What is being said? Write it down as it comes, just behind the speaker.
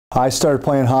I started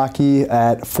playing hockey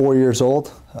at 4 years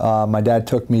old. My dad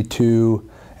took me to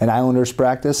an Islanders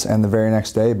practice, and the very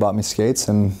next day bought me skates,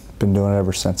 and been doing it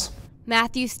ever since.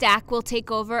 Matthew Stack will take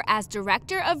over as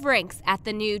Director of Rinks at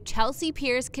the new Chelsea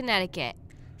Piers, Connecticut.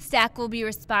 Stack will be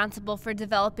responsible for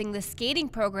developing the skating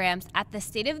programs at the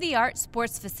state-of-the-art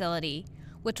sports facility,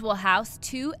 which will house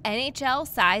 2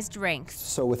 NHL-sized rinks.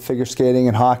 So with figure skating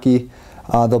and hockey,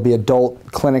 there'll be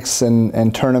adult clinics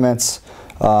and tournaments,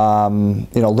 learn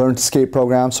to skate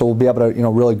programs, so we'll be able to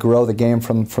really grow the game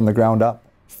from the ground up.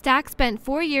 Stack spent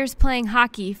 4 years playing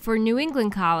hockey for New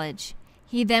England College.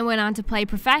 He then went on to play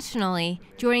professionally,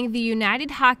 joining the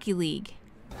United Hockey League.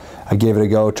 I gave it a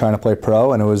go trying to play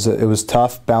pro, and it was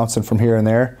tough bouncing from here and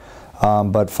there,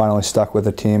 but finally stuck with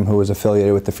a team who was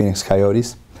affiliated with the Phoenix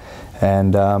Coyotes,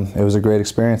 and it was a great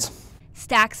experience.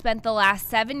 Stack spent the last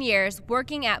 7 years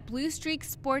working at Blue Streak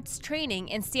Sports Training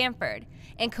in Stamford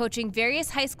and coaching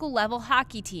various high school level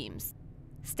hockey teams.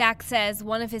 Stack says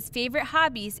one of his favorite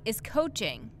hobbies is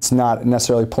coaching. It's not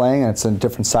necessarily playing, and it's a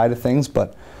different side of things,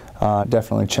 but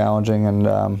definitely challenging, and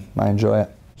I enjoy it.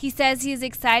 He says he is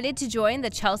excited to join the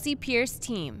Chelsea Piers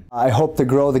team. I hope to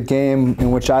grow the game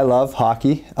in which I love,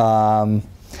 hockey,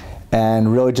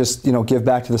 and really just give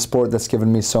back to the sport that's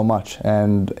given me so much.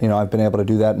 And I've been able to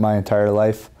do that my entire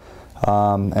life,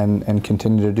 and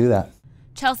continue to do that.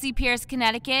 Chelsea Piers,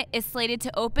 Connecticut is slated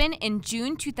to open in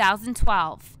June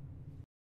 2012.